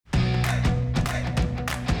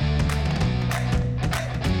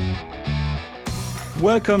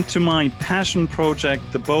Welcome to my passion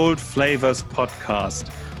project, the Bold Flavors podcast.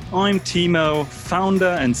 I'm Timo,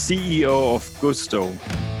 founder and CEO of Gusto.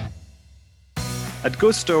 At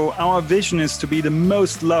Gusto, our vision is to be the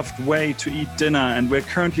most loved way to eat dinner, and we're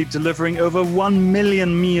currently delivering over 1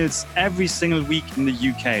 million meals every single week in the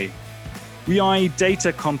UK. We are a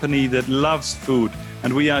data company that loves food,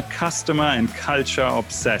 and we are customer and culture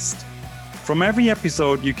obsessed. From every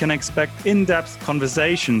episode, you can expect in-depth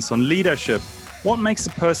conversations on leadership, what makes a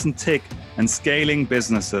person tick, and scaling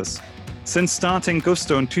businesses. Since starting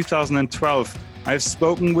Gusto in 2012, I've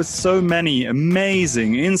spoken with so many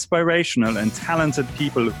amazing, inspirational, and talented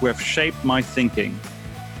people who have shaped my thinking.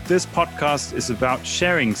 This podcast is about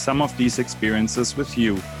sharing some of these experiences with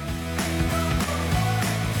you.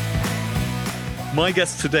 My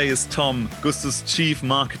guest today is Tom, Gusto's Chief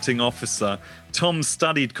Marketing Officer. Tom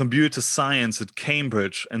studied computer science at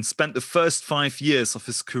Cambridge and spent the first 5 years of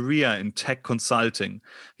his career in tech consulting.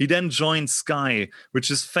 He then joined Sky, which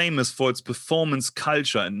is famous for its performance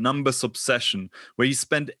culture and numbers obsession, where he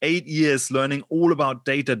spent 8 years learning all about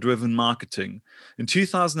data-driven marketing. In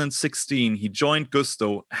 2016, he joined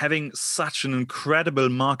Gusto, having such an incredible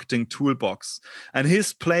marketing toolbox, and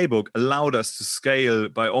his playbook allowed us to scale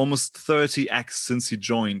by almost 30x since he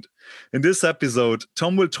joined. In this episode,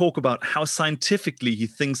 Tom will talk about how scientifically he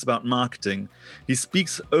thinks about marketing. He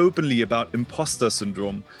speaks openly about imposter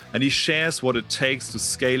syndrome, and he shares what it takes to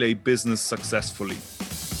scale a business successfully.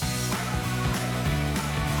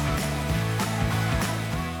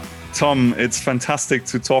 Tom, it's fantastic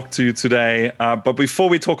to talk to you today. But before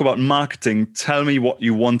we talk about marketing, tell me what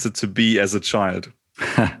you wanted to be as a child.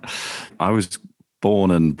 I was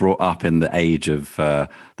born and brought up in the age of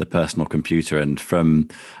the personal computer, and from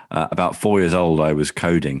about 4 years old I was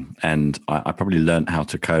coding, and I probably learned how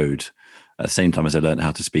to code at the same time as I learned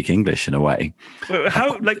how to speak English in a way.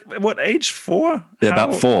 How, what age? 4?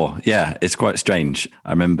 About 4, yeah. It's quite strange. I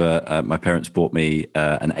remember my parents bought me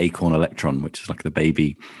an Acorn Electron, which is like the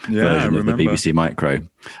baby version of the BBC Micro,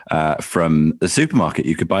 from the supermarket.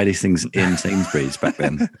 You could buy these things in Sainsbury's back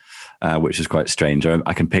then. Which is quite strange.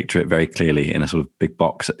 I can picture it very clearly in a sort of big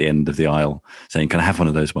box at the end of the aisle saying, can I have one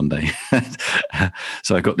of those one day?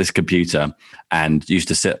 So I got this computer and used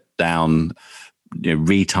to sit down,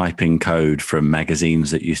 retyping code from magazines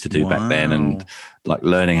that used to do back then, and like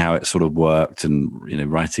learning how it sort of worked, and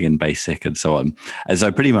writing in BASIC and so on. And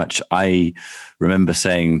so pretty much I remember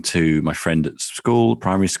saying to my friend at school,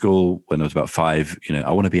 primary school, when I was about 5,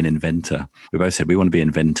 I want to be an inventor. We both said we want to be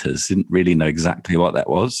inventors. Didn't really know exactly what that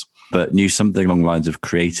was, but knew something along the lines of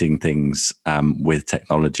creating things with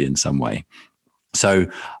technology in some way. So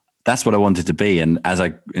that's what I wanted to be. And as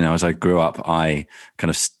I grew up, I kind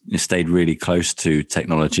of stayed really close to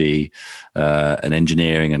technology and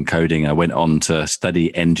engineering and coding. I went on to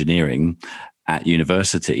study engineering at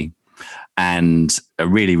university, and I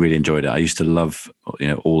really, really enjoyed it. I used to love,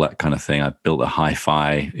 all that kind of thing. I built a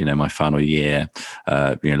hi-fi, my final year,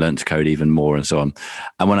 learned to code even more and so on.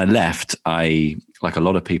 And when I left, I, like a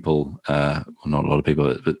lot of people, well, not a lot of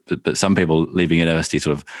people, but some people leaving university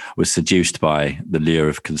sort of was seduced by the lure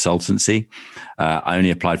of consultancy. I only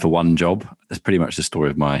applied for one job. That's pretty much the story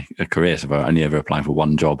of my career. So I only ever applied for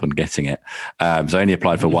one job and getting it. So I only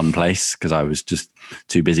applied for one place because I was just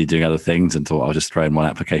too busy doing other things and thought I'll just throw in one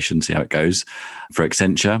application, see how it goes. For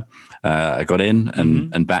Accenture, I got in,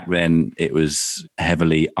 and back then it was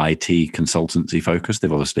heavily IT consultancy focused.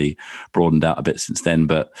 They've obviously broadened out a bit since then,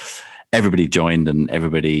 but everybody joined and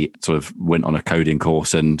everybody sort of went on a coding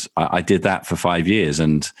course. And I did that for 5 years,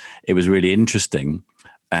 and it was really interesting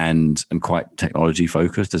and quite technology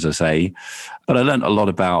focused, as I say. But I learned a lot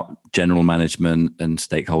about general management and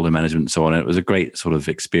stakeholder management and so on. And it was a great sort of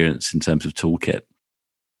experience in terms of toolkit.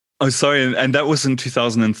 Oh, sorry. And that was in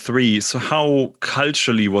 2003. So how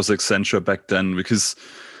culturally was Accenture back then? Because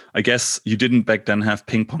I guess you didn't back then have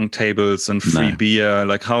ping pong tables and free beer.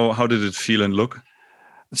 Like how did it feel and look?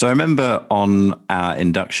 So I remember on our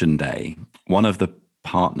induction day, one of the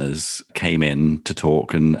partners came in to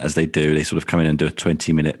talk, and as they do, they sort of come in and do a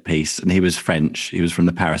 20-minute piece. And he was French. He was from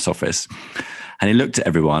the Paris office. And he looked at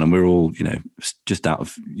everyone, and we were all, just out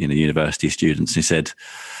of, university students. And he said,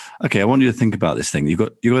 okay, I want you to think about this thing. You've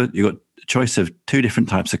got a choice of 2 different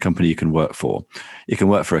types of company you can work for. You can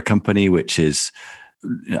work for a company which is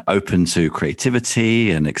open to creativity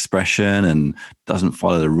and expression and doesn't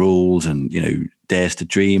follow the rules and, dares to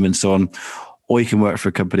dream and so on. Or you can work for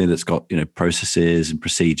a company that's got, processes and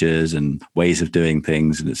procedures and ways of doing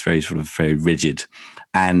things, and it's very rigid.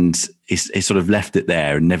 And he sort of left it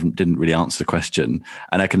there and didn't really answer the question.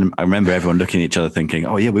 And I remember everyone looking at each other thinking,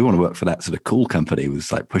 oh yeah, we want to work for that sort of cool company who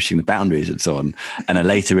was like pushing the boundaries and so on. And I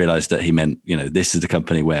later realized that he meant, this is the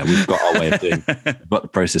company where we've got our way of doing what the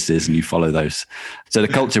process is and you follow those. So the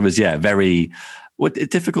culture was, very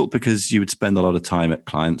difficult because you would spend a lot of time at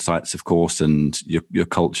client sites, of course, and your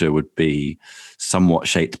culture would be somewhat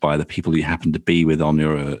shaped by the people you happen to be with on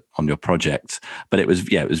your project. But it was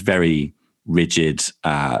very rigid,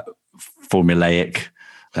 formulaic.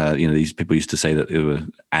 These people used to say that they were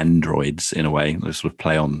androids in a way, they sort of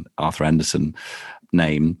play on Arthur Anderson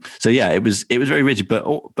name. So it was very rigid, but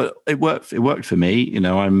it worked. It worked for me.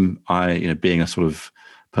 Being a sort of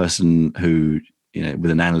person who,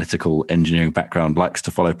 with an analytical engineering background, likes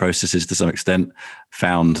to follow processes to some extent,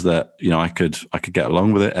 found that, I could get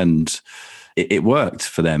along with it, and it worked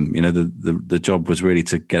for them. The job was really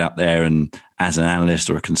to get out there and, as an analyst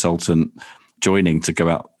or a consultant, joining to go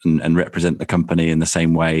out and represent the company in the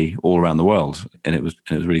same way all around the world. And it was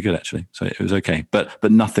really good, actually. So it was okay,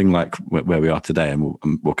 but nothing like where we are today. And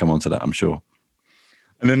we'll come on to that, I'm sure.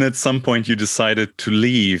 And then at some point you decided to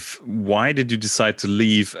leave. Why did you decide to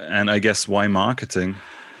leave? And I guess why marketing?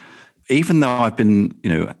 Even though I've been,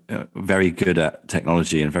 very good at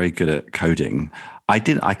technology and very good at coding, I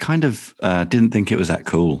kind of didn't think it was that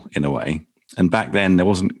cool in a way. And back then there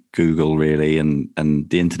wasn't Google really, and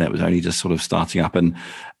the internet was only just sort of starting up, and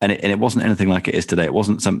it wasn't anything like it is today. It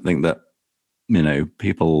wasn't something that,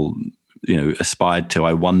 people, aspired to.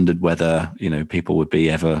 I wondered whether, people would be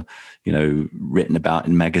ever, written about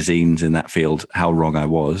in magazines in that field. How wrong I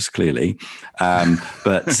was, clearly.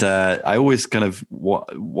 But I always kind of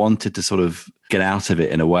wanted to sort of get out of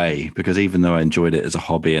it in a way, because even though I enjoyed it as a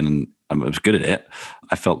hobby and I was good at it,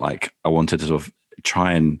 I felt like I wanted to sort of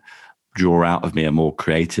try and draw out of me a more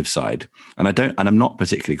creative side. And I'm not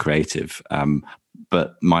particularly creative.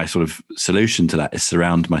 But my sort of solution to that is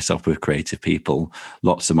surround myself with creative people.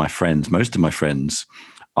 Most of my friends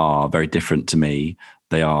are very different to me.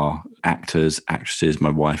 They are actors, actresses. My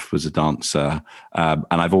wife was a dancer. And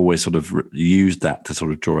I've always sort of used that to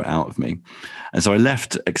sort of draw it out of me. And so I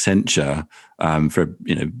left Accenture for,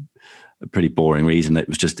 a pretty boring reason.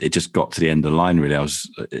 It just got to the end of the line, really. I was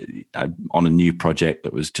on a new project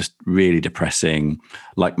that was just really depressing.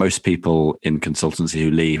 Like most people in consultancy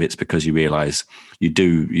who leave, it's because you realize you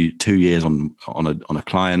do 2 years on a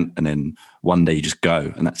client, and then one day you just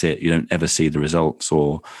go, and that's it. You don't ever see the results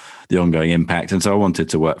or the ongoing impact. And so I wanted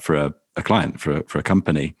to work for a client, for a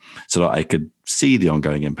company, so that I could see the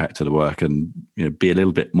ongoing impact of the work and, be a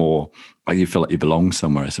little bit more like you feel like you belong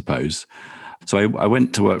somewhere, I suppose. So I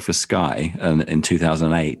went to work for Sky in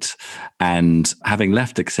 2008, and having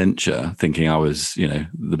left Accenture thinking I was,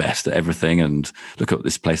 the best at everything, and look at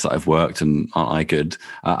this place that I've worked and aren't I good?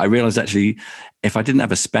 I realized actually, if I didn't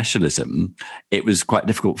have a specialism, it was quite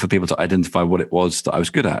difficult for people to identify what it was that I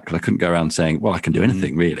was good at, because I couldn't go around saying, well, I can do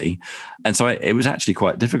anything really. And so it was actually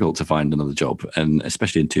quite difficult to find another job, and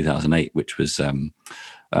especially in 2008, which was,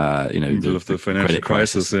 middle of the financial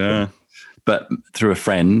crisis. Yeah. But through a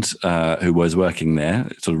friend who was working there,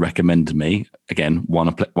 sort of recommended me, again, one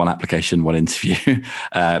application, one interview,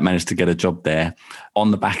 managed to get a job there on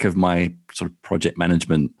the back of my sort of project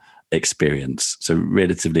management experience. So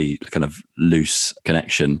relatively kind of loose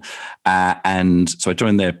connection. And so I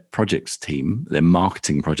joined their projects team, their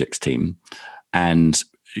marketing projects team, and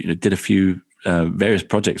did a few various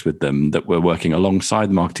projects with them that were working alongside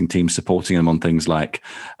the marketing team, supporting them on things like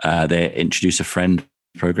their Introduce a Friend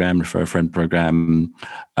program, Refer a Friend program,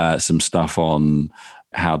 some stuff on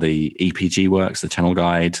how the EPG works, the channel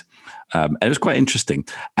guide. And it was quite interesting.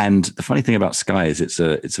 And the funny thing about Sky is it's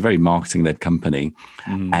a very marketing-led company.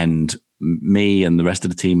 And me and the rest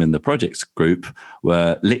of the team in the projects group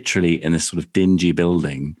were literally in this sort of dingy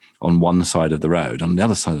building on one side of the road. On the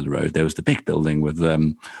other side of the road, there was the big building with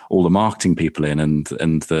all the marketing people in, and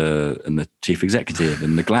the chief executive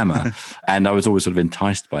and the glamour. And I was always sort of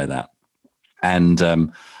enticed by that. And,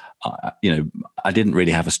 I didn't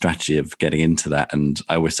really have a strategy of getting into that. And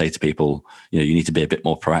I always say to people, you need to be a bit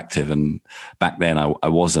more proactive. And back then I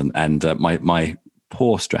wasn't. And my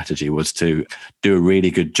poor strategy was to do a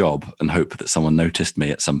really good job and hope that someone noticed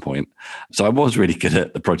me at some point. So I was really good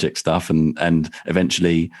at the project stuff. And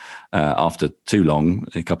eventually, after too long,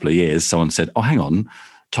 a couple of years, someone said, oh, hang on,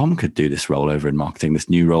 Tom could do this role over in marketing, this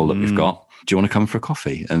new role that we've got. Do you want to come for a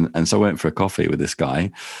coffee? And so I went for a coffee with this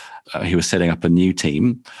guy. He was setting up a new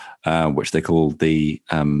team, which they called the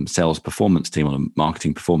sales performance team, or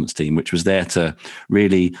marketing performance team, which was there to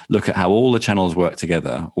really look at how all the channels work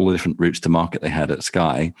together, all the different routes to market they had at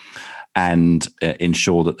Sky, and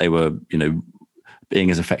ensure that they were, being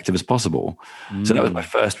as effective as possible. So that was my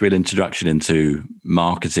first real introduction into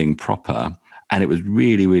marketing proper. And it was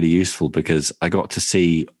really, really useful because I got to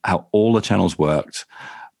see how all the channels worked.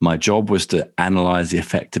 My job was to analyze the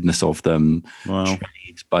effectiveness of them,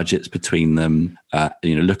 trade budgets between them,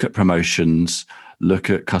 look at promotions, look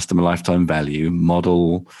at customer lifetime value,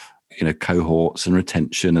 model, cohorts and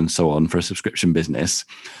retention and so on for a subscription business.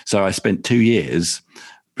 So I spent 2 years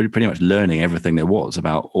pretty much learning everything there was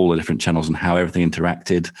about all the different channels and how everything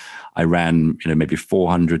interacted. I ran, maybe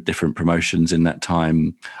 400 different promotions in that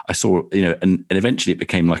time. I saw, and eventually it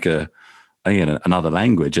became like another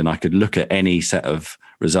language, and I could look at any set of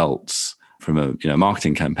results from a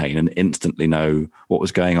marketing campaign and instantly know what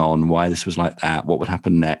was going on, why this was like that, what would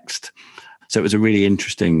happen next. So it was a really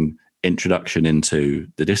interesting introduction into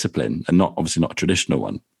the discipline, and obviously not a traditional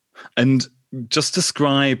one. And just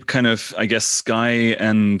describe kind of, I guess, Sky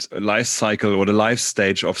and life cycle or the life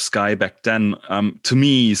stage of Sky back then. To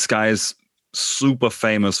me, Sky is super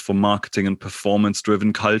famous for marketing and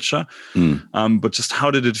performance-driven culture. But just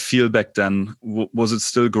how did it feel back then? Was it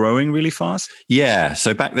still growing really fast? Yeah.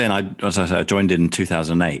 So back then, I joined in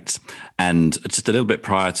 2008. And just a little bit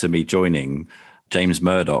prior to me joining, James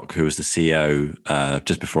Murdoch, who was the CEO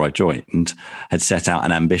just before I joined, had set out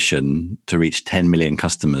an ambition to reach 10 million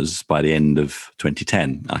customers by the end of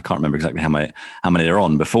 2010. I can't remember exactly how many they're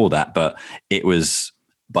on before that, but it was,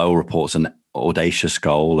 by all reports, an audacious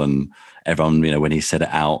goal. And everyone, when he set it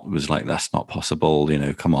out, was like, that's not possible.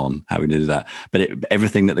 Come on, how are we going to do that? But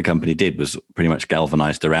everything that the company did was pretty much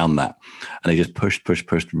galvanized around that. And they just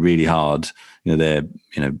pushed really hard. Their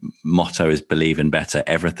motto is believe in better.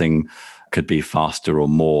 Everything could be faster or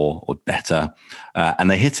more or better. And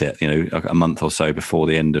they hit it, a month or so before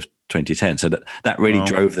the end of 2010. So that really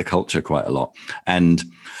drove the culture quite a lot. And,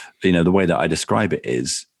 the way that I describe it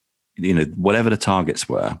is, whatever the targets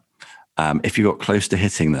were, if you got close to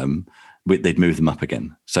hitting them, they'd move them up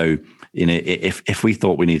again. So, if we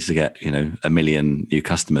thought we needed to get, 1 million new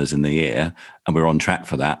customers in the year and we're on track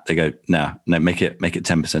for that, they go, no, make it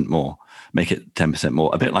 10% more. Make it 10% more.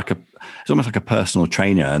 A bit like it's almost like a personal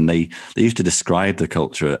trainer. And they used to describe the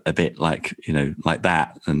culture a bit like, like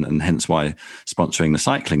that. And hence why sponsoring the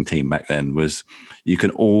cycling team back then was, you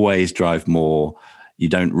can always drive more. You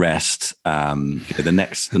don't rest.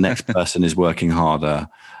 The next person is working harder,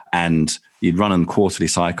 and you'd run on quarterly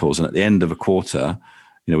cycles. And at the end of a quarter,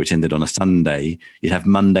 which ended on a Sunday, you'd have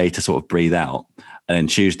Monday to sort of breathe out. And then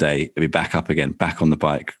Tuesday, it'd be back up again, back on the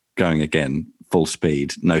bike, going again, full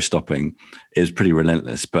speed, no stopping. It was pretty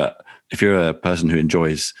relentless. But if you're a person who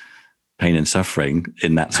enjoys pain and suffering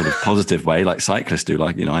in that sort of positive way, like cyclists do,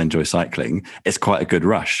 like, I enjoy cycling, it's quite a good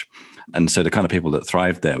rush. And so the kind of people that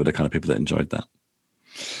thrived there were the kind of people that enjoyed that.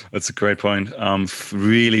 That's a great point.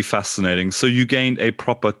 Really fascinating. So you gained a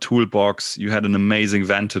proper toolbox. You had an amazing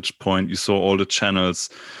vantage point. You saw all the channels.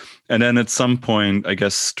 And then at some point, I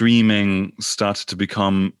guess streaming started to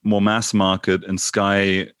become more mass market, and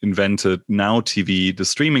Sky invented Now TV, the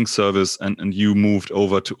streaming service, and you moved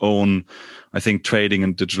over to own, I think, trading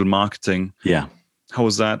and digital marketing. Yeah. How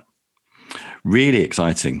was that? Really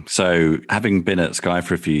exciting. So having been at Sky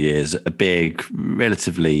for a few years, a big,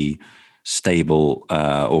 relatively stable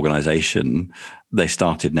organization, they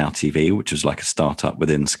started Now TV, which was like a startup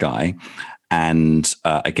within Sky. And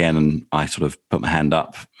again, I sort of put my hand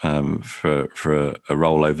up for a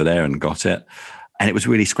role over there and got it. And it was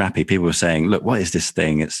really scrappy. People were saying, look, what is this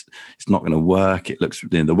thing? It's not going to work. It looks,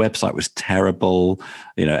 the website was terrible,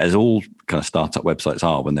 as all kind of startup websites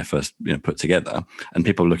are when they're first, put together. And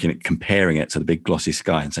people were looking at comparing it to the big glossy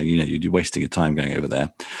Sky and saying, you're wasting your time going over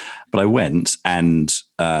there. But I went, and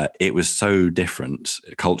it was so different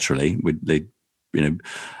culturally. They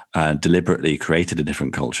deliberately created a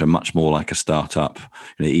different culture, much more like a startup.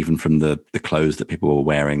 Even from the clothes that people were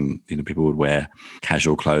wearing, people would wear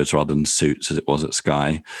casual clothes rather than suits, as it was at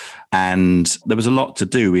Sky. And there was a lot to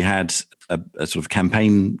do. We had a sort of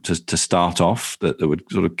campaign to start off that would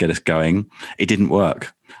sort of get us going. It didn't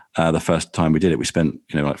work. The first time we did it, we spent,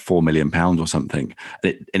 like £4 million or something.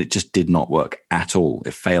 And it just did not work at all.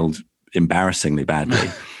 It failed embarrassingly badly.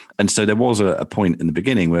 And so there was a point in the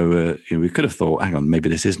beginning where we could have thought, hang on, maybe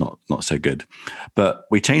this is not so good. But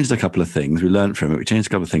we changed a couple of things. We learned from it. We changed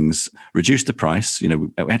a couple of things, reduced the price. We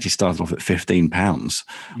actually started off at £15,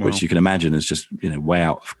 which you can imagine is just, way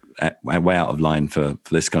out of line for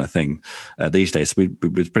this kind of thing these days. So we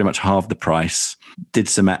pretty much halved the price, did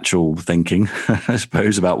some actual thinking, I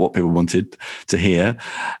suppose, about what people wanted to hear,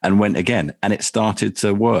 and went again. And it started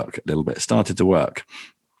to work a little bit,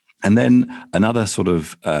 And then another sort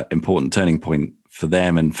of important turning point for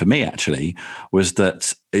them and for me actually was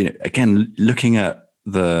that, again, looking at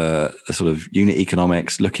the sort of unit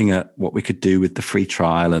economics, looking at what we could do with the free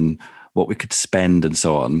trial and what we could spend and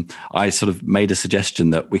so on, I sort of made a suggestion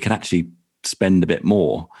that we can actually spend a bit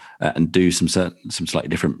more and do some slightly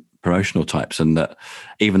different promotional types, and that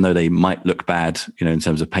even though they might look bad, in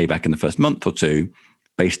terms of payback in the first month or two,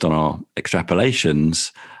 based on our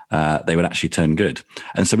extrapolations, they would actually turn good.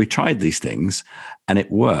 And so we tried these things and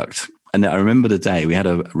it worked. And I remember the day we had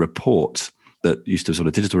a report that used to, sort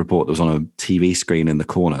of digital report that was on a TV screen in the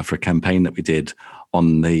corner for a campaign that we did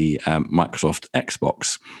on the Microsoft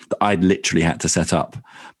Xbox that I'd literally had to set up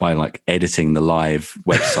by like editing the live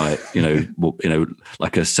website,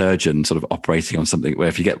 like a surgeon sort of operating on something where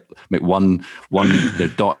if you make one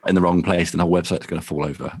dot in the wrong place, then the whole website's going to fall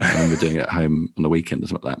over. I remember doing it at home on the weekend or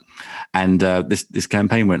something like that. And this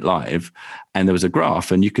campaign went live and there was a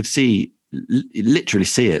graph and you could literally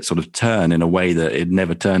see it sort of turn in a way that it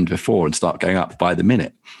never turned before and start going up by the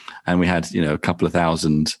minute. And we had, a couple of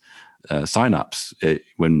thousand sign-ups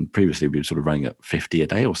when previously we were sort of running at 50 a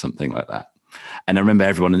day or something like that. And I remember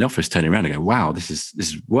everyone in the office turning around and going, wow, this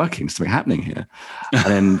is working, something happening here.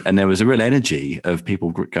 And there was a real energy of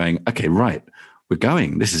people going, okay, right, we're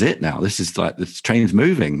going, this is it now. This is like, this train's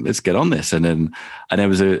moving, let's get on this. And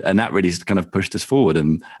that really kind of pushed us forward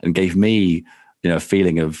and gave me, a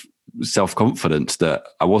feeling of self-confidence that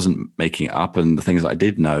I wasn't making it up and the things that I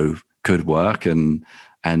did know could work and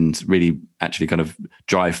really actually kind of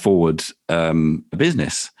drive forward a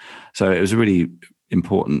business. So it was a really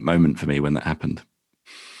important moment for me when that happened.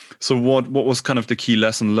 So what was kind of the key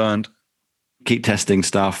lesson learned? Keep testing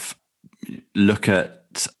stuff, look at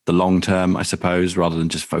the long term, I suppose, rather than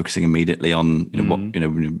just focusing immediately on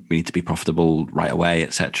we need to be profitable right away,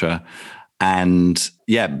 etc. And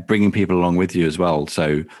bringing people along with you as well.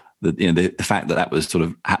 So the fact that was sort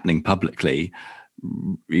of happening publicly,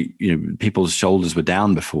 people's shoulders were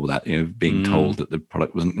down before that, being told that the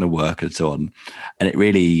product wasn't going to work and so on. And it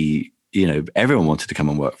really, everyone wanted to come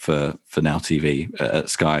and work for Now TV at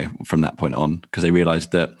Sky from that point on, because they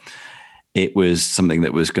realized that it was something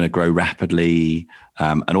that was going to grow rapidly,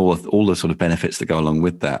 and all the sort of benefits that go along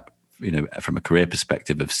with that, from a career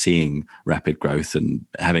perspective of seeing rapid growth and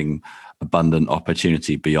having abundant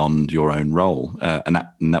opportunity beyond your own role. And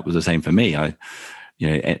that was the same for me. I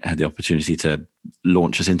had the opportunity to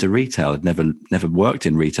launch us into retail. I'd never worked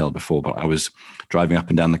in retail before, but I was driving up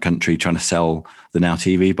and down the country trying to sell the Now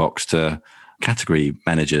TV box to category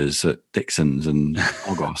managers at Dixons and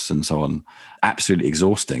Argos and so on. Absolutely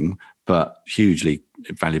exhausting, but hugely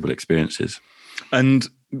valuable experiences. And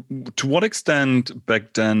to what extent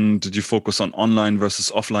back then did you focus on online versus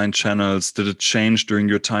offline channels? Did it change during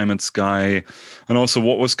your time at Sky? And also,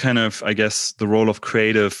 what was kind of, I guess, the role of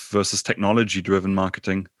creative versus technology-driven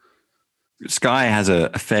marketing? Sky has a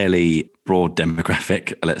fairly broad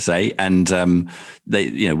demographic, let's say, and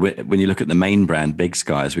they, when you look at the main brand, Big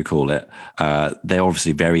Sky as we call it, they're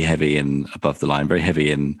obviously very heavy in above the line, very heavy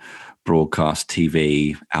in broadcast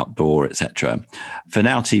TV, outdoor, etc. For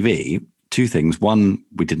Now TV, two things. One,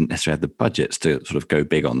 we didn't necessarily have the budgets to sort of go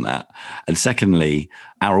big on that. And secondly,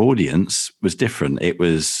 our audience was different. It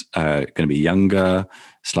was going to be younger,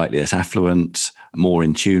 slightly less affluent, more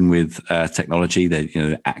in tune with technology.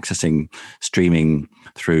 They're accessing streaming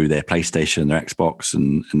through their PlayStation, their Xbox,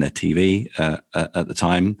 and their TV at the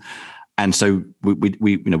time. And so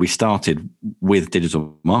we started with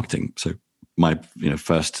digital marketing. So my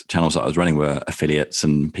first channels that I was running were affiliates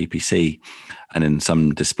and PPC, and then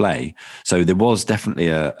some display. So there was definitely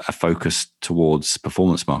a focus towards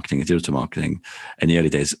performance marketing and digital marketing in the early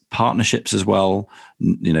days. Partnerships as well,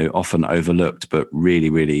 often overlooked, but really,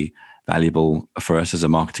 really valuable for us as a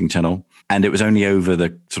marketing channel. And it was only over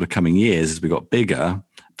the sort of coming years as we got bigger,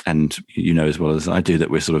 and as well as I do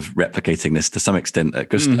that we're sort of replicating this to some extent at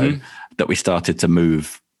Gusto, that we started to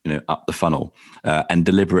move up the funnel, and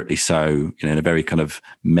deliberately so, in a very kind of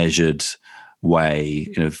measured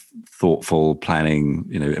way, thoughtful planning,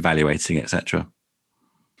 evaluating, etc.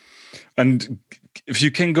 And if you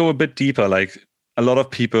can go a bit deeper, like a lot of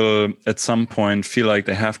people at some point feel like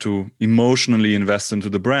they have to emotionally invest into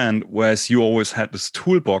the brand, whereas you always had this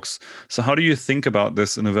toolbox. So how do you think about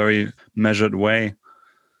this in a very measured way?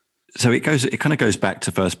 So it kind of goes back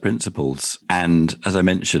to first principles. And as I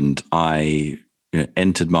mentioned, I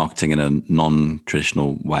entered marketing in a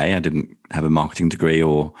non-traditional way. I didn't have a marketing degree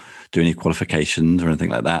or do any qualifications or anything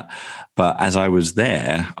like that. But as I was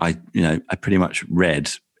there, I pretty much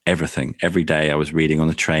read everything. Every day I was reading on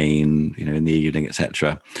the train, in the evening,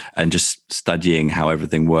 etc., and just studying how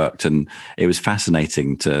everything worked. And it was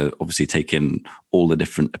fascinating to obviously take in all the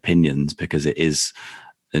different opinions, because it's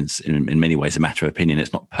in many ways a matter of opinion.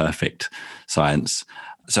 It's not perfect science.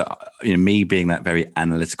 So, me being that very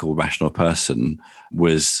analytical, rational person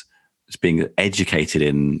was being educated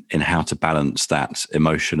in how to balance that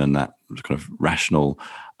emotion and that kind of rational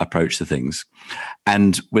approach to things.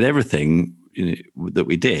 And with everything that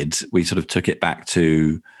we did, we sort of took it back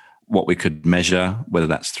to what we could measure, whether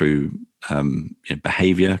that's through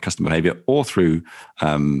behavior, customer behavior, or through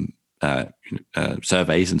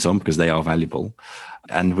surveys and so on, because they are valuable.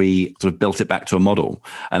 And we sort of built it back to a model.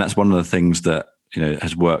 And that's one of the things that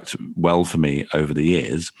has worked well for me over the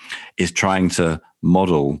years, is trying to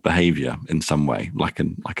model behavior in some way, like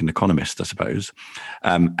an economist, I suppose.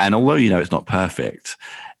 And although it's not perfect,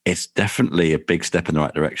 it's definitely a big step in the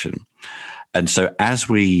right direction. And so as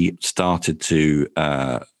we started to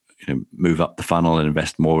move up the funnel and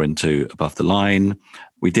invest more into above the line,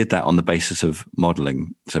 we did that on the basis of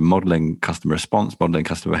modeling. So modeling customer response, modeling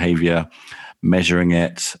customer behavior, measuring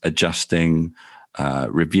it, adjusting,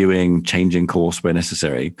 reviewing, changing course where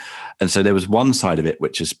necessary. And so there was one side of it,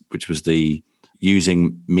 which was the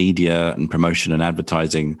using media and promotion and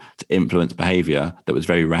advertising to influence behavior that was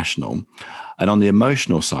very rational. And on the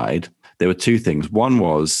emotional side, there were two things. One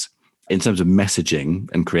was, in terms of messaging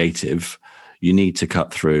and creative, you need to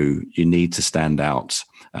cut through, you need to stand out,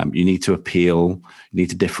 you need to appeal, you need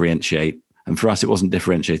to differentiate. And for us, it wasn't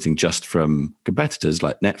differentiating just from competitors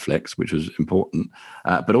like Netflix, which was important,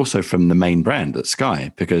 but also from the main brand at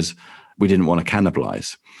Sky, because we didn't want to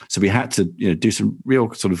cannibalize. So we had to do some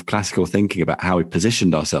real sort of classical thinking about how we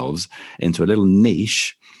positioned ourselves into a little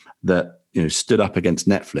niche that stood up against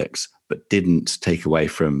Netflix, but didn't take away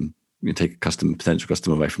from take a potential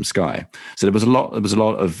customer away from Sky. So there was a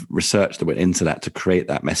lot of research that went into that to create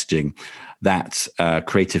that messaging, that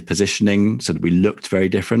creative positioning, so that we looked very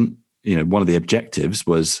different. One of the objectives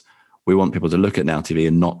was we want people to look at Now TV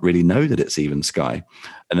and not really know that it's even Sky.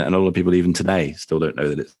 And a lot of people even today still don't know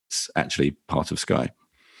that it's actually part of Sky.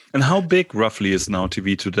 And how big roughly is Now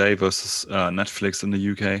TV today versus Netflix in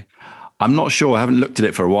the UK? I'm not sure. I haven't looked at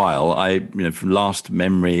it for a while. From last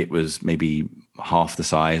memory, it was maybe half the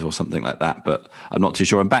size or something like that, but I'm not too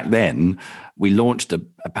sure. And back then, we launched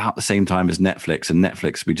about the same time as Netflix, and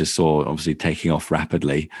Netflix we just saw obviously taking off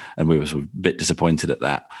rapidly, and we were sort of a bit disappointed at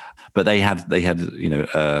that. But they had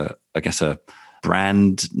I guess a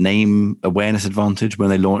brand name awareness advantage when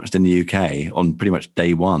they launched in the UK. On pretty much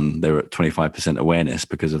day one, they were at 25% awareness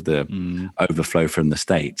because of the overflow from the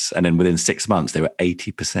States, and then within 6 months they were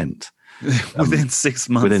 80%. Within 6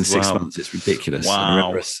 months. Within 6 months, it's ridiculous. Wow. I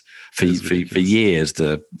remember us for years.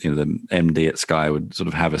 The MD at Sky would sort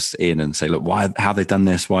of have us in and say, "Look, why? How have they done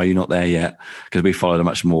this? Why are you not there yet?" Because we followed a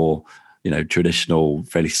much more, traditional,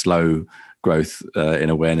 fairly slow growth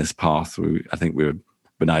in awareness path. I think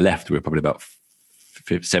when I left, we were probably about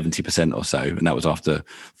 70% or so, and that was after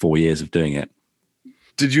 4 years of doing it.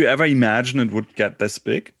 Did you ever imagine it would get this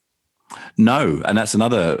big? No, and that's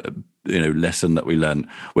another lesson that we learned,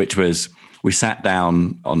 which was we sat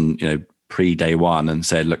down on pre-day one and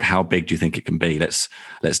said, look, how big do you think it can be? Let's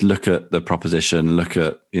look at the proposition, look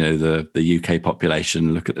at the UK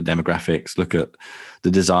population, look at the demographics, look at the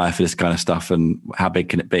desire for this kind of stuff, and how big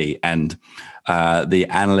can it be? And the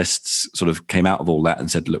analysts sort of came out of all that and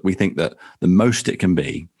said, look, we think that the most it can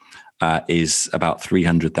be is about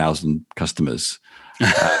 300,000 customers.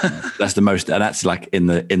 That's the most, and that's like in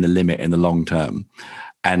the limit in the long term.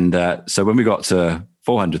 And so when we got to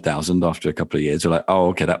 400,000 after a couple of years, we're like, oh,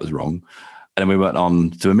 okay, that was wrong. And then we went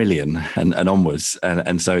on to 1 million and onwards.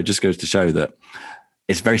 And so it just goes to show that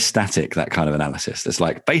it's very static, that kind of analysis. It's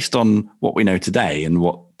like based on what we know today and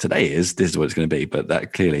what today is, this is what it's going to be. But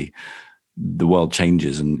that clearly the world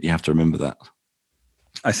changes, and you have to remember that.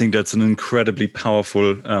 I think that's an incredibly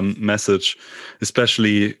powerful message,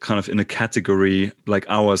 especially kind of in a category like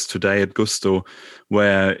ours today at Gusto,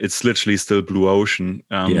 where it's literally still blue ocean.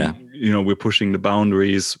 We're pushing the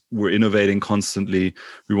boundaries, we're innovating constantly.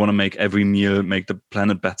 We want to make every meal, make the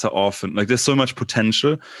planet better off. And there's so much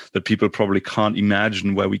potential that people probably can't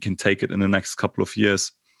imagine where we can take it in the next couple of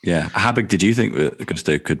years. Yeah. How big did you think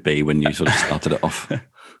Gusto could be when you sort of started it off?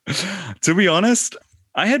 To be honest,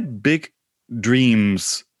 I had big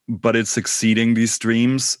dreams, but it's exceeding these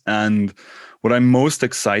dreams. And what I'm most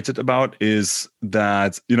excited about is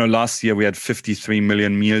that, last year we had 53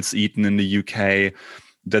 million meals eaten in the UK.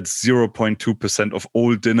 That's 0.2% of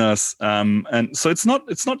all dinners. And so it's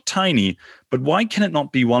not tiny, but why can it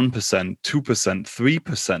not be 1%, 2%,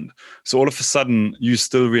 3%? So all of a sudden you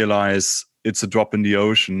still realize it's a drop in the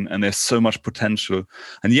ocean and there's so much potential.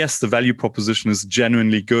 And yes, the value proposition is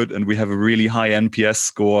genuinely good and we have a really high NPS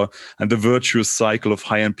score and the virtuous cycle of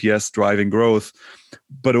high NPS driving growth.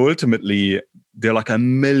 But ultimately, there are like a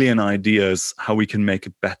million ideas how we can make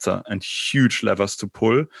it better and huge levers to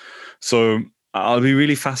pull. So I'll be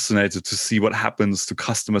really fascinated to see what happens to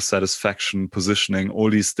customer satisfaction, positioning, all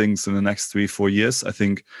these things in the next 3-4 years. I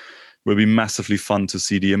think will be massively fun to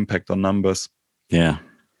see the impact on numbers. Yeah.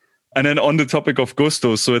 And then on the topic of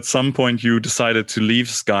Gusto, so at some point you decided to leave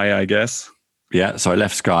Sky, I guess. Yeah, so I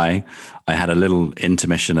left Sky. I had a little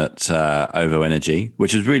intermission at OVO Energy,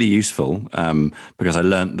 which was really useful because I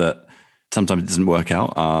learned that sometimes it doesn't work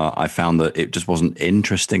out. I found that it just wasn't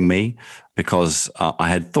interesting me because I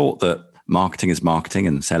had thought that marketing is marketing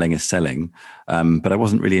and selling is selling, but I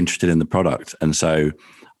wasn't really interested in the product. And so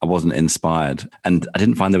I wasn't inspired and I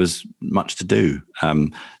didn't find there was much to do.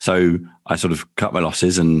 So I sort of cut my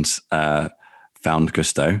losses and found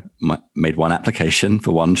Gusto, made one application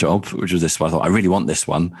for one job, which was this one. I thought, I really want this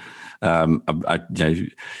one. You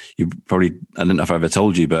probably, I don't know if I ever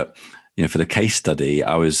told you, but for the case study,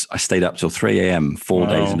 I stayed up till 3 a.m. 4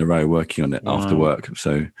 days in a row working on it after work.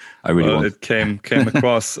 So I really wanted. It came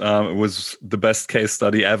across. It was the best case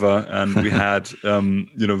study ever, and we had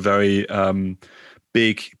very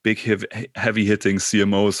big heavy hitting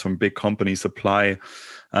CMOs from big companies apply,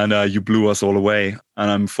 and you blew us all away,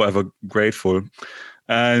 and I'm forever grateful.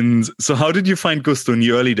 And so how did you find Gusto in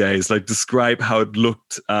the early days? Like, describe how it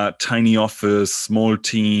looked, tiny office, small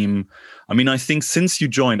team. I mean, I think since you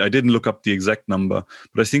joined, I didn't look up the exact number,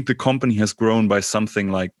 but I think the company has grown by something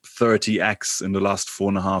like 30x in the last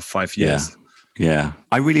 4.5-5 years. Yeah.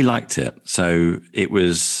 I really liked it. So it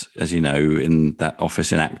was, as you know, in that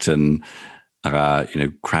office in Acton,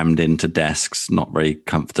 crammed into desks, not very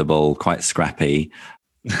comfortable, quite scrappy.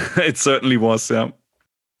 It certainly was, yeah.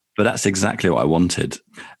 But that's exactly what I wanted,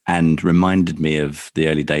 and reminded me of the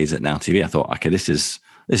early days at Now TV. I thought, okay, this is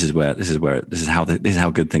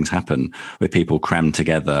how good things happen, with people crammed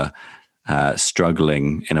together,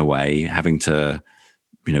 struggling in a way, having to,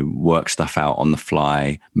 work stuff out on the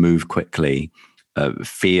fly, move quickly,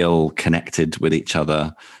 feel connected with each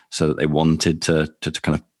other, so that they wanted to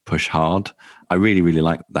kind of push hard. I really, really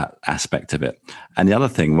liked that aspect of it. And the other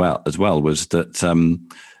thing, was that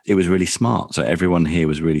it was really smart. So everyone here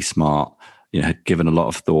was really smart. Had given a lot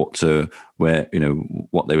of thought to where,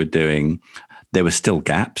 what they were doing. There were still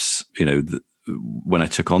gaps. When I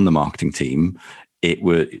took on the marketing team, I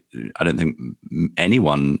don't think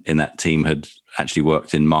anyone in that team had actually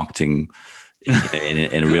worked in marketing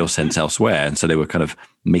in a real sense elsewhere, and so they were kind of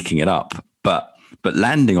making it up. But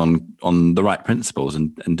landing on the right principles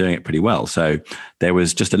and doing it pretty well. So there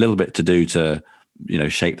was just a little bit to do to,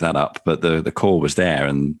 shape that up, but the core was there,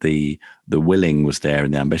 and the willing was there,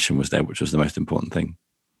 and the ambition was there, which was the most important thing.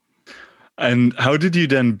 And how did you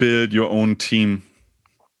then build your own team?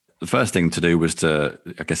 The first thing to do was to,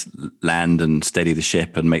 I guess, land and steady the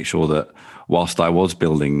ship and make sure that whilst I was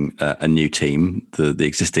building a new team, the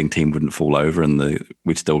existing team wouldn't fall over, and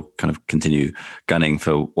we'd still kind of continue gunning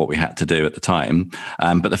for what we had to do at the time.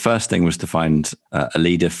 But the first thing was to find a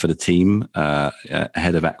leader for the team, a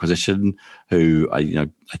head of acquisition, who I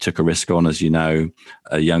took a risk on, as you know,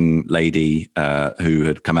 a young lady who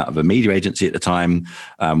had come out of a media agency at the time,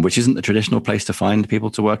 which isn't the traditional place to find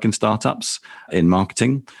people to work in startups in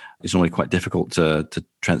marketing. It's normally quite difficult to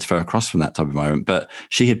transfer across from that type of environment. But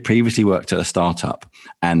she had previously worked at a startup,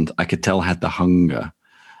 and I could tell had the hunger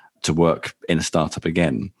to work in a startup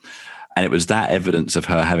again. And it was that evidence of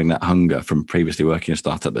her having that hunger from previously working in a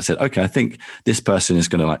startup that said, okay, I think this person is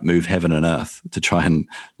going to move heaven and earth to try and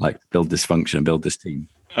build this function and build this team.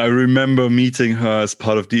 I remember meeting her as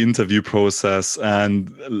part of the interview process,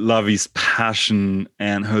 and Lavi's passion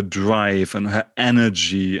and her drive and her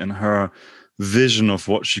energy and her vision of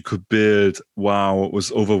what she could build. Wow, it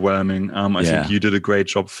was overwhelming. I think you did a great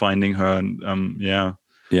job finding her. And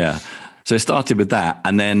yeah. So it started with that,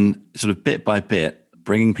 and then sort of bit by bit,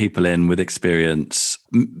 bringing people in with experience,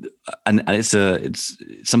 and it's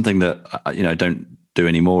something that I don't do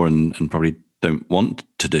anymore, and probably don't want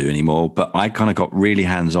to do anymore. But I kind of got really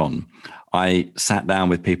hands-on. I sat down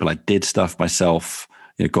with people. I did stuff myself.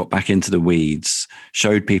 Got back into the weeds,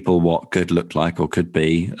 showed people what good looked like or could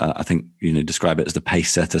be. I think, describe it as the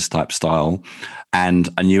pace setters type style. And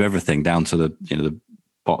I knew everything down to the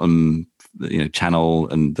bottom, channel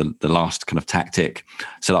and the last kind of tactic,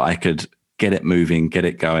 so that I could get it moving, get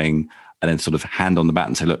it going, and then sort of hand on the bat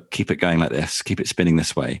and say, look, keep it going like this, keep it spinning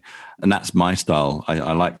this way. And that's my style.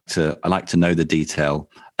 I like to know the detail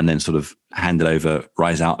and then sort of hand it over,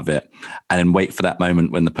 rise out of it, and then wait for that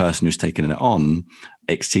moment when the person who's taking it on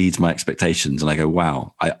exceeds my expectations. And I go,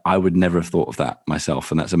 wow, I would never have thought of that myself.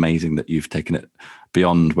 And that's amazing that you've taken it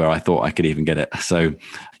beyond where I thought I could even get it. So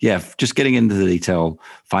yeah, just getting into the detail,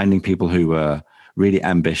 finding people who were really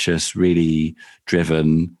ambitious, really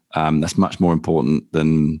driven. That's much more important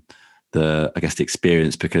than the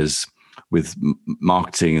experience, because with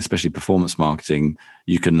marketing, especially performance marketing,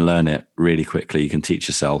 you can learn it really quickly. You can teach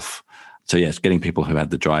yourself. So yes, getting people who had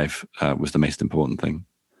the drive was the most important thing.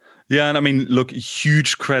 Yeah, and I mean, look,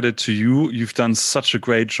 huge credit to you. You've done such a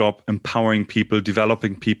great job empowering people,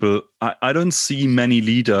 developing people. I don't see many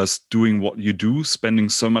leaders doing what you do, spending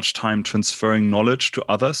so much time transferring knowledge to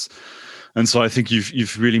others. And so I think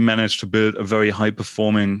you've really managed to build a very high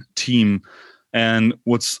performing team. And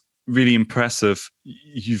what's really impressive,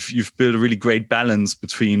 you've built a really great balance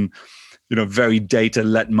between, very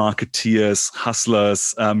data-led marketeers,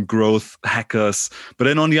 hustlers, growth hackers. But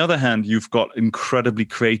then on the other hand, you've got incredibly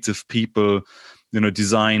creative people,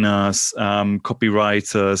 designers,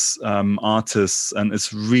 copywriters, artists. And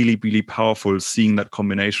it's really, really powerful seeing that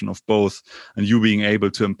combination of both and you being able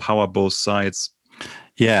to empower both sides.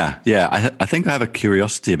 Yeah. I think I have a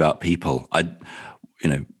curiosity about people.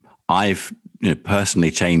 I've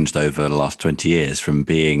personally changed over the last 20 years from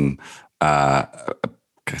being a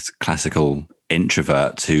classical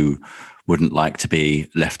introvert who wouldn't like to be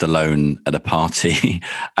left alone at a party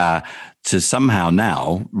to somehow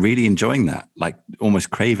now really enjoying that, like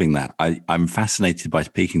almost craving that. I'm fascinated by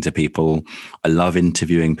speaking to people. I love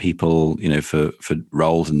interviewing people, for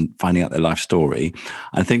roles and finding out their life story.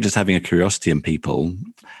 I think just having a curiosity in people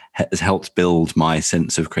has helped build my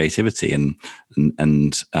sense of creativity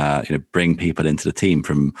and bring people into the team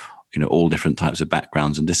from, all different types of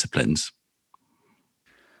backgrounds and disciplines.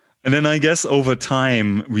 And then I guess over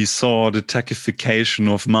time, we saw the techification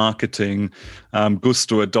of marketing.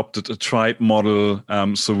 Gusto adopted a tribe model.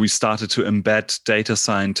 So we started to embed data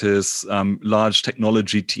scientists, large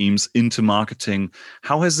technology teams into marketing.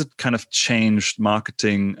 How has it kind of changed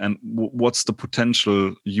marketing, and what's the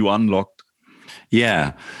potential you unlocked?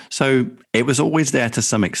 Yeah. So it was always there to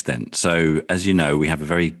some extent. So as you know, we have a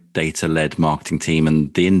very data-led marketing team,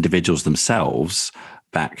 and the individuals themselves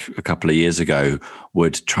back a couple of years ago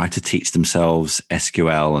would try to teach themselves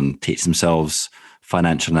SQL and teach themselves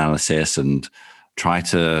financial analysis and try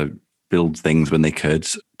to build things when they could,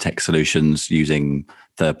 tech solutions using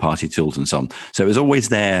third-party tools and so on. So it was always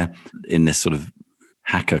there in this sort of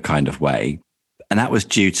hacker kind of way. And that was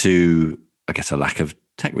due to, I guess, a lack of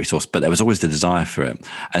tech resource, but there was always the desire for it.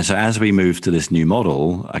 And so as we moved to this new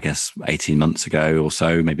model, I guess 18 months ago or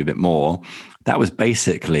so, maybe a bit more, that was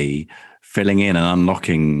basically filling in and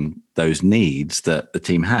unlocking those needs that the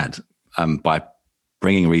team had by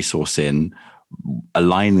bringing resource in,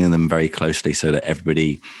 aligning them very closely so that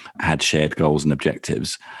everybody had shared goals and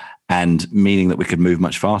objectives, and meaning that we could move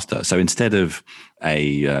much faster. So instead of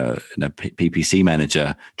a PPC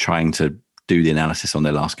manager trying to do the analysis on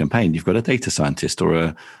their last campaign, you've got a data scientist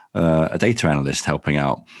or a data analyst helping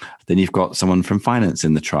out. Then you've got someone from finance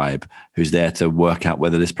in the tribe who's there to work out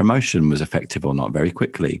whether this promotion was effective or not very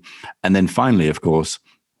quickly. And then finally, of course,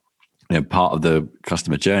 part of the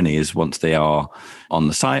customer journey is once they are on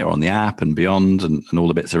the site or on the app and beyond and all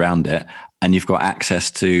the bits around it, and you've got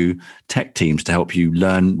access to tech teams to help you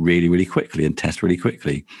learn really, really quickly and test really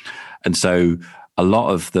quickly. And so a lot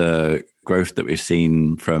of the growth that we've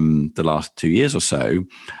seen from the last 2 years or so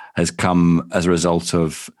has come as a result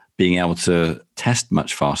of being able to test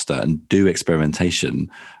much faster and do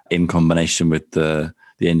experimentation in combination with the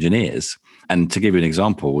engineers. And to give you an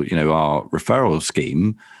example, our referral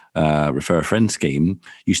scheme, refer a friend scheme,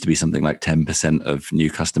 used to be something like 10% of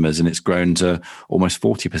new customers, and it's grown to almost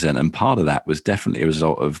 40%. And part of that was definitely a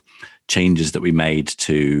result of changes that we made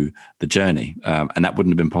to the journey. And that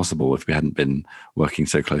wouldn't have been possible if we hadn't been working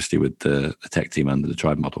so closely with the tech team under the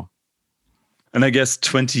tribe model. And I guess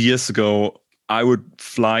 20 years ago, I would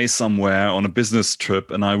fly somewhere on a business trip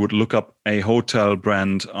and I would look up a hotel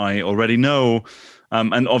brand I already know.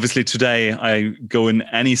 And obviously today I go in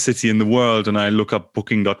any city in the world and I look up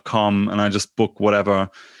booking.com and I just book whatever,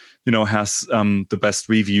 has the best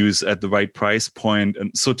reviews at the right price point.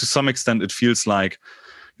 And so to some extent, it feels like,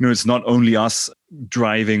 it's not only us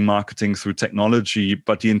driving marketing through technology,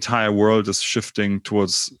 but the entire world is shifting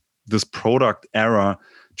towards this product era.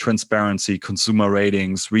 Transparency, consumer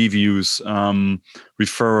ratings, reviews,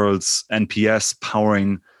 referrals, NPS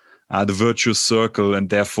powering the virtuous circle, and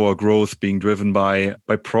therefore growth being driven by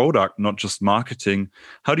product, not just marketing.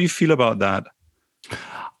 How do you feel about that?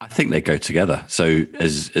 I think they go together. So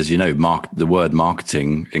as you know, the word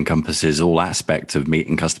marketing encompasses all aspects of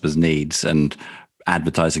meeting customers' needs, and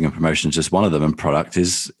advertising and promotion is just one of them, and product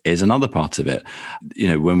is another part of it.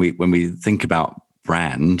 When we think about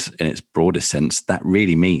brand in its broadest sense, that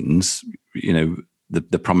really means,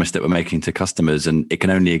 the promise that we're making to customers, and it can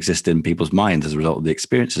only exist in people's minds as a result of the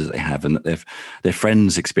experiences that they have and their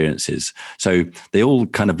friends' experiences. So they all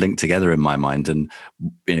kind of link together in my mind. And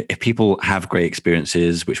if people have great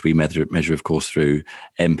experiences, which we measure of course through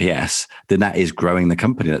NPS, then that is growing the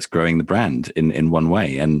company, that's growing the brand in one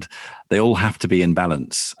way. And they all have to be in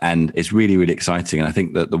balance. And it's really, really exciting. And I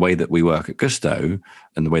think that the way that we work at Gusto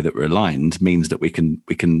and the way that we're aligned means that we're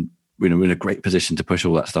in a great position to push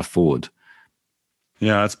all that stuff forward.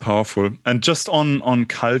 Yeah, it's powerful. And just on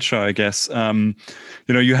culture, I guess,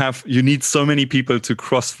 you need so many people to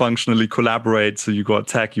cross-functionally collaborate. So you've got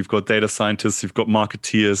tech, you've got data scientists, you've got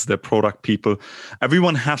marketeers, they're product people.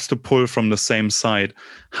 Everyone has to pull from the same side.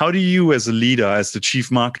 How do you, as a leader, as the chief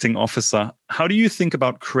marketing officer, how do you think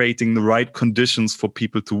about creating the right conditions for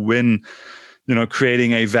people to win,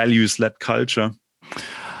 creating a values-led culture?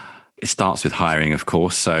 It starts with hiring, of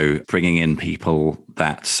course. So bringing in people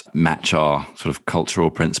that match our sort of cultural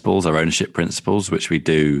principles, our ownership principles, which we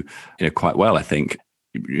do, quite well, I think.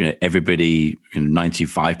 Everybody,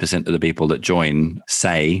 95% of the people that join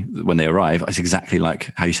say when they arrive, it's exactly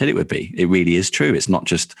like how you said it would be. It really is true. It's not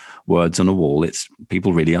just words on a wall. It's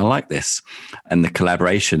people really are like this. And the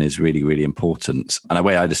collaboration is really, really important. And the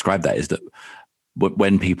way I describe that is that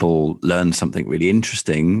when people learn something really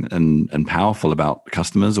interesting and powerful about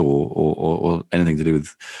customers or anything to do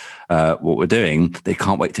with what we're doing, they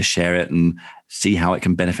can't wait to share it and see how it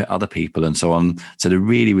can benefit other people and so on. So they're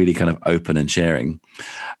really, really kind of open and sharing.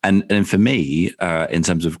 And for me, in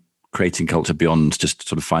terms of creating culture beyond just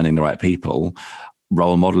sort of finding the right people,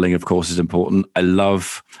 role modeling, of course, is important. I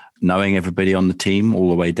love knowing everybody on the team all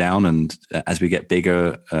the way down. And as we get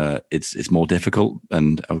bigger, it's more difficult.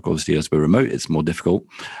 And of course, as we're remote, it's more difficult.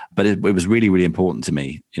 But it was really, really important to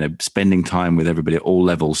me, spending time with everybody at all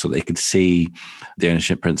levels so they could see the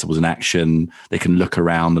ownership principles in action. They can look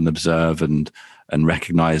around and observe and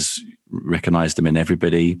recognize them in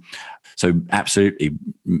everybody. So absolutely,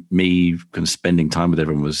 me kind of spending time with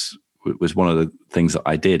everyone was one of the things that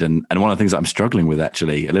I did. And one of the things that I'm struggling with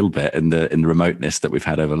actually a little bit in the remoteness that we've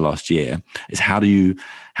had over the last year is how do you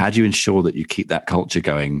ensure that you keep that culture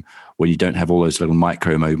going when you don't have all those little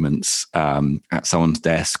micro moments at someone's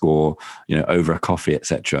desk or, over a coffee,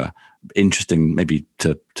 etc. Interesting, maybe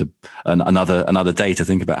to another day to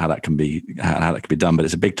think about how that can be done. But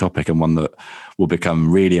it's a big topic and one that will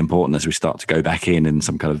become really important as we start to go back in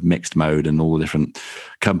some kind of mixed mode, and all the different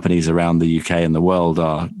companies around the UK and the world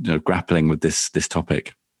are grappling with this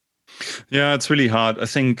topic. Yeah, it's really hard. I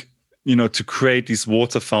think to create these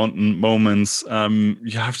water fountain moments,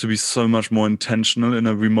 you have to be so much more intentional in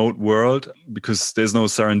a remote world because there's no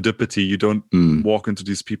serendipity. You don't walk into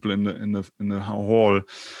these people in the hall.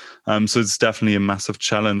 So it's definitely a massive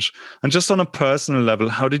challenge. And just on a personal level,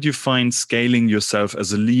 how did you find scaling yourself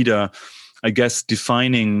as a leader? I guess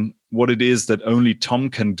defining what it is that only Tom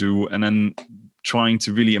can do, and then trying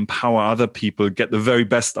to really empower other people, get the very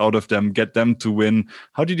best out of them, get them to win.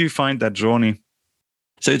 How did you find that journey?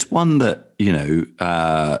 So it's one that, you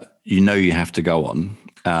have to go on.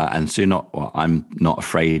 And so I'm not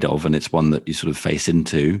afraid of, and it's one that you sort of face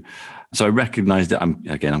into. So I recognized that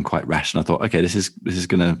I'm quite rash. And I thought, okay, this is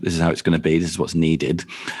how it's going to be. This is what's needed.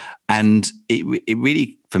 And it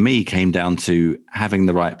really, for me, came down to having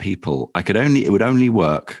the right people. It would only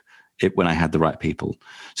work when I had the right people.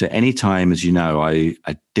 So anytime, as you know, I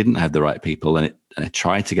didn't have the right people and I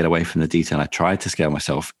tried to get away from the detail, I tried to scale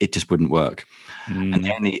myself, it just wouldn't work. And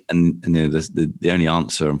the only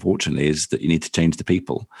answer, unfortunately, is that you need to change the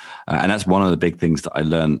people. And that's one of the big things that I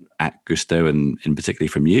learned at Gusto, and particularly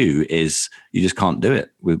from you, is you just can't do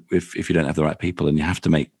it if you don't have the right people, and you have to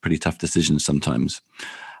make pretty tough decisions sometimes.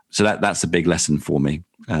 So that's a big lesson for me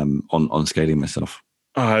on scaling myself.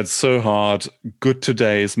 It's so hard. Good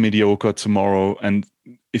today is mediocre tomorrow. And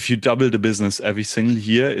if you double the business every single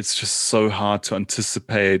year, it's just so hard to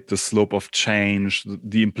anticipate the slope of change,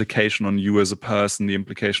 the implication on you as a person, the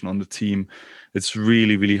implication on the team. It's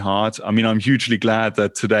really, really hard. I mean, I'm hugely glad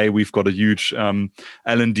that today we've got a huge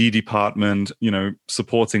L&D department,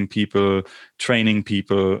 supporting people, training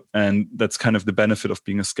people. And that's kind of the benefit of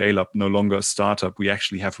being a scale-up, no longer a startup. We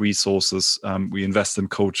actually have resources. We invest in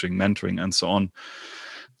coaching, mentoring, and so on.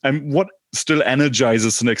 And what still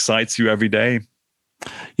energizes and excites you every day?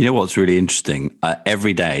 You know what's really interesting?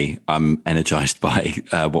 Every day I'm energized by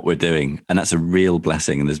what we're doing, and that's a real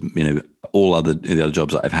blessing. And there's, all the other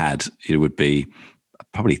jobs that I've had, it would be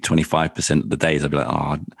probably 25% of the days I'd be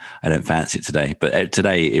like, I don't fancy it today. But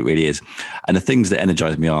today it really is. And the things that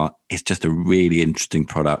energize me it's just a really interesting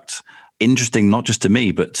product. Interesting not just to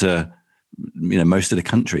me, but to most of the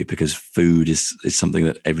country, because food is something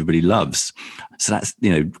that everybody loves. So that's,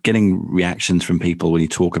 getting reactions from people when you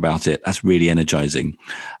talk about it, that's really energizing.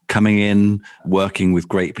 Coming in, working with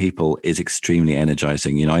great people is extremely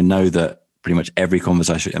energizing. I know that pretty much every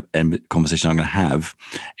conversation I'm going to have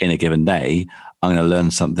in a given day, I'm going to learn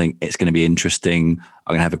something. It's going to be interesting.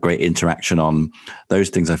 I'm going to have a great interaction on those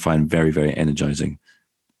things. I find very, very energizing.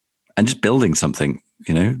 And just building something,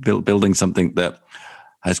 building something that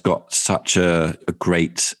has got such a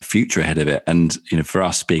great future ahead of it. And, for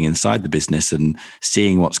us being inside the business and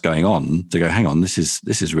seeing what's going on, to go, hang on, this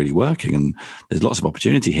is really working. And there's lots of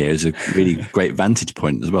opportunity here. Is a really great vantage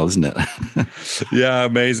point as well, isn't it? Yeah,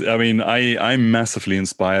 amazing. I mean, I'm massively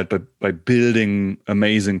inspired by building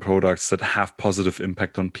amazing products that have positive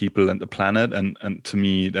impact on people and the planet. And to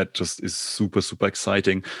me, that just is super, super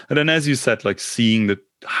exciting. And then, as you said, like seeing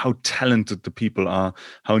how talented the people are,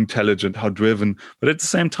 how intelligent, how driven, but at the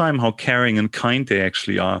same time, how caring and kind they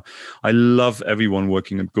actually are. I love everyone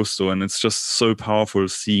working at Gusto, and it's just so powerful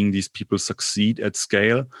seeing these people succeed at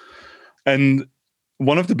scale. And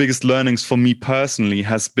one of the biggest learnings for me personally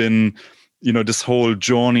has been, this whole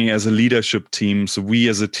journey as a leadership team. So we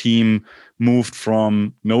as a team moved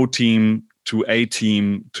from no team to a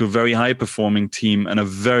team, to a very high performing team, and a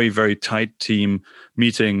very, very tight team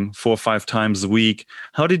meeting 4 or 5 times a week.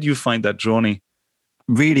 How did you find that journey?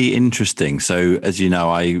 Really interesting. So as you know,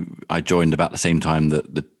 I joined about the same time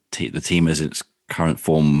that the team as its current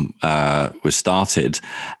form was started.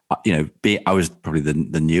 I was probably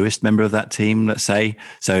the newest member of that team, let's say.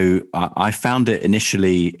 So I found it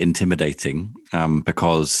initially intimidating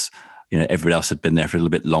because everybody else had been there for a little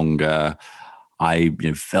bit longer. I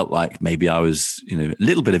felt like maybe I was a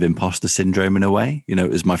little bit of imposter syndrome in a way. It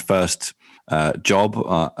was my first job,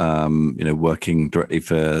 working directly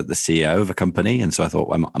for the CEO of a company, and so I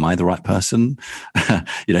thought, am I the right person?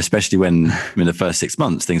 Especially when in the first 6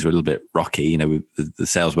 months things were a little bit rocky. The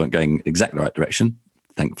sales weren't going exactly the right direction.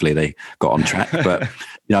 Thankfully, they got on track, but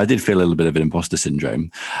I did feel a little bit of an imposter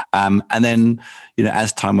syndrome. And then,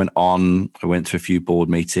 as time went on, I went to a few board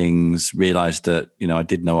meetings, realized that I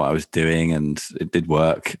did know what I was doing, and it did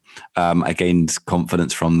work. I gained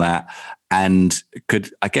confidence from that, and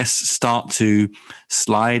could, I guess, start to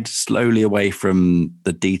slide slowly away from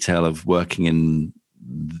the detail of working in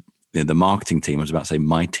the marketing team. I was about to say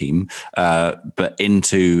my team, but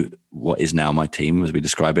into what is now my team, as we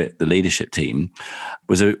describe it, the leadership team,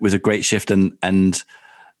 was a great shift, and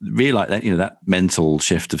realize that that mental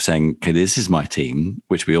shift of saying, okay, this is my team,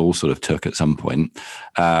 which we all sort of took at some point,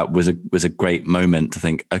 was a great moment to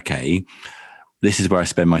think, okay, this is where I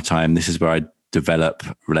spend my time. This is where I develop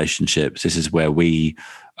relationships. This is where we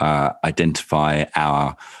identify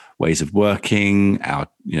our ways of working, our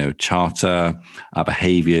charter, our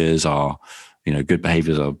behaviors, our good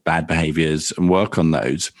behaviors or bad behaviors, and work on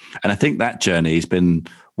those. And I think that journey has been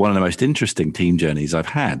one of the most interesting team journeys I've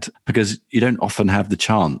had, because you don't often have the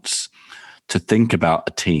chance to think about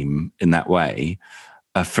a team in that way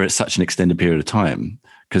for such an extended period of time.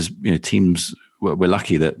 Because teams, we're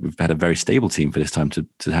lucky that we've had a very stable team for this time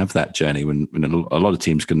to have that journey when a lot of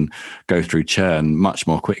teams can go through churn much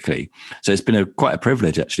more quickly. So it's been quite a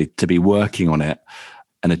privilege actually to be working on it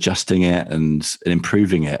and adjusting it and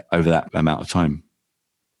improving it over that amount of time.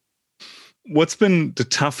 What's been the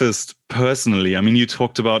toughest personally? I mean, you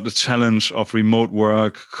talked about the challenge of remote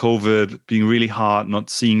work, COVID being really hard, not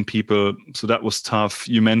seeing people. So that was tough.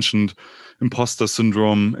 You mentioned imposter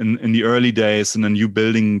syndrome in the early days, and then you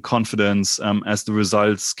building confidence as the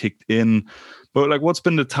results kicked in. But what's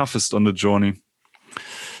been the toughest on the journey?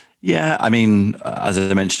 Yeah, I mean, as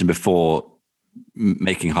I mentioned before,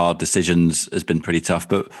 making hard decisions has been pretty tough.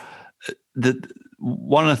 But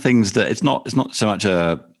one of the things that it's not so much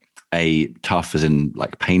a tough as in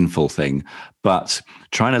painful thing, but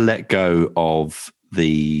trying to let go of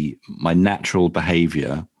my natural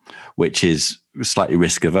behavior, which is slightly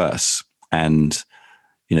risk averse, and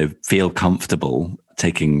feel comfortable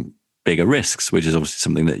taking bigger risks, which is obviously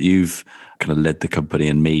something that you've kind of led the company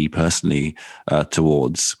and me personally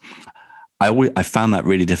towards. I found that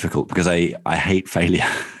really difficult because I hate failure.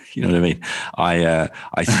 You know what I mean?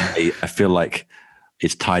 I feel like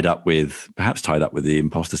it's tied up with the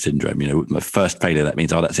imposter syndrome. My first failure, that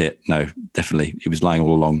means, oh, that's it. No, definitely, he was lying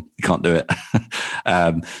all along. You can't do it.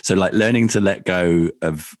 So learning to let go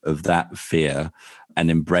of that fear and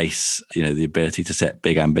embrace, the ability to set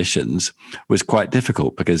big ambitions was quite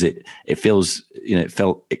difficult, because it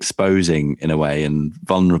felt exposing in a way and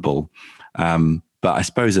vulnerable. But I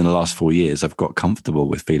suppose in the last 4 years, I've got comfortable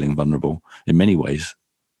with feeling vulnerable in many ways.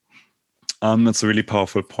 That's a really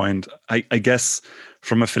powerful point. I guess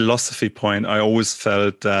from a philosophy point, I always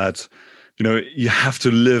felt that you have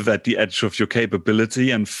to live at the edge of your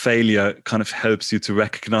capability, and failure kind of helps you to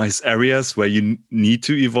recognize areas where you need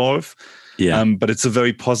to evolve. Yeah. But it's a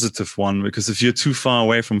very positive one, because if you're too far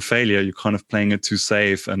away from failure, you're kind of playing it too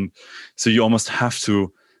safe. And so you almost have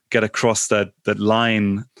to get across that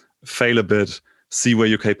line, fail a bit, see where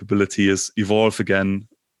your capability is, evolve again.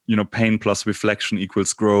 Pain plus reflection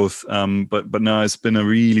equals growth. But no, it's been a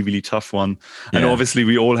really, really tough one. Yeah. And obviously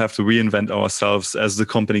we all have to reinvent ourselves as the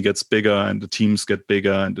company gets bigger and the teams get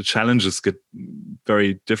bigger and the challenges get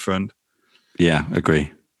very different. Yeah,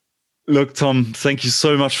 agree. Look, Tom, thank you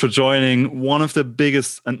so much for joining. One of the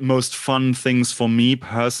biggest and most fun things for me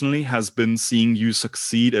personally has been seeing you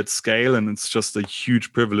succeed at scale. And it's just a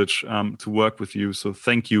huge privilege to work with you. So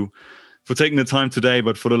thank you for taking the time today,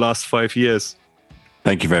 but for the last 5 years.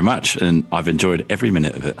 Thank you very much, and I've enjoyed every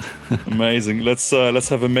minute of it. Amazing. Let's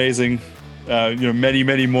have amazing,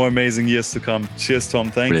 many more amazing years to come. Cheers, Tom.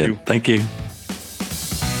 Thank you. Thank you.